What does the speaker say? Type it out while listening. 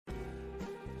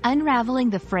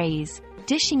Unraveling the phrase,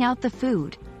 dishing out the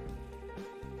food.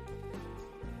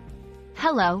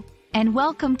 Hello, and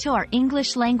welcome to our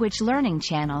English language learning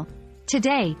channel.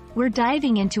 Today, we're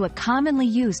diving into a commonly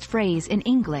used phrase in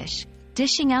English,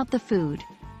 dishing out the food.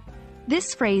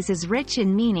 This phrase is rich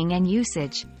in meaning and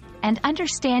usage, and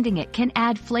understanding it can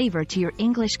add flavor to your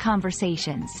English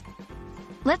conversations.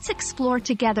 Let's explore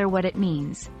together what it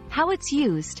means, how it's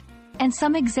used, and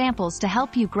some examples to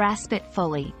help you grasp it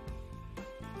fully.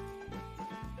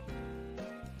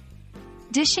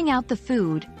 Dishing out the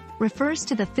food refers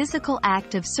to the physical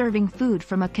act of serving food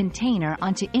from a container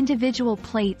onto individual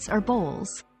plates or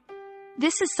bowls.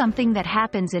 This is something that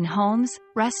happens in homes,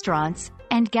 restaurants,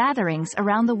 and gatherings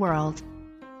around the world.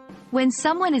 When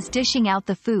someone is dishing out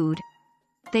the food,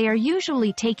 they are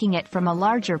usually taking it from a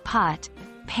larger pot,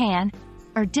 pan,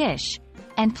 or dish,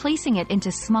 and placing it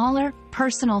into smaller,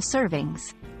 personal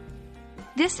servings.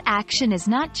 This action is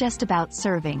not just about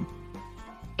serving.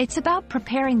 It's about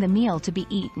preparing the meal to be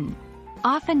eaten,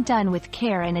 often done with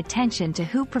care and attention to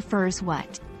who prefers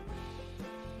what.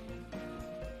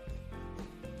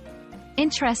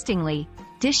 Interestingly,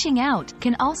 dishing out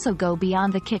can also go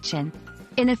beyond the kitchen.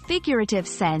 In a figurative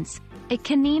sense, it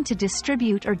can mean to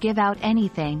distribute or give out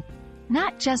anything,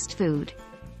 not just food.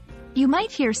 You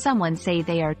might hear someone say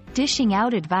they are dishing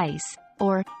out advice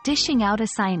or dishing out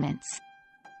assignments.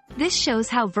 This shows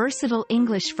how versatile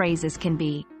English phrases can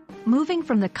be, moving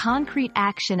from the concrete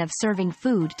action of serving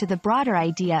food to the broader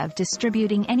idea of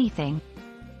distributing anything.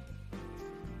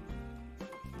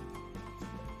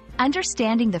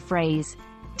 Understanding the phrase,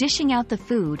 dishing out the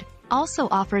food, also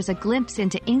offers a glimpse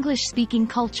into English-speaking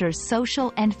culture's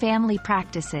social and family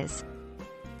practices.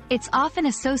 It's often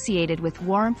associated with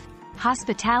warmth,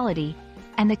 hospitality,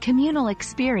 and the communal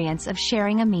experience of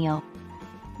sharing a meal.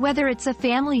 Whether it's a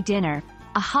family dinner,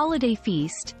 a holiday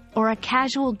feast, or a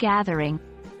casual gathering,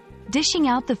 dishing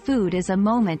out the food is a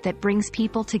moment that brings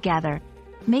people together,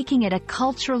 making it a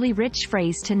culturally rich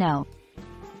phrase to know.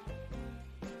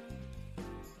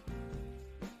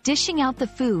 Dishing out the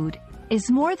food is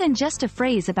more than just a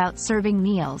phrase about serving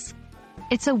meals.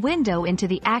 It's a window into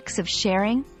the acts of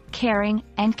sharing, caring,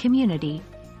 and community.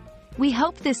 We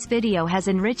hope this video has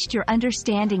enriched your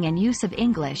understanding and use of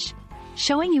English,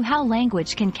 showing you how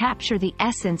language can capture the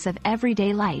essence of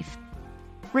everyday life.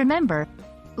 Remember,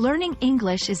 learning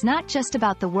English is not just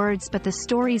about the words but the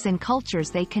stories and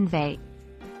cultures they convey.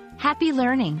 Happy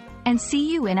learning, and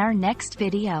see you in our next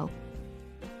video.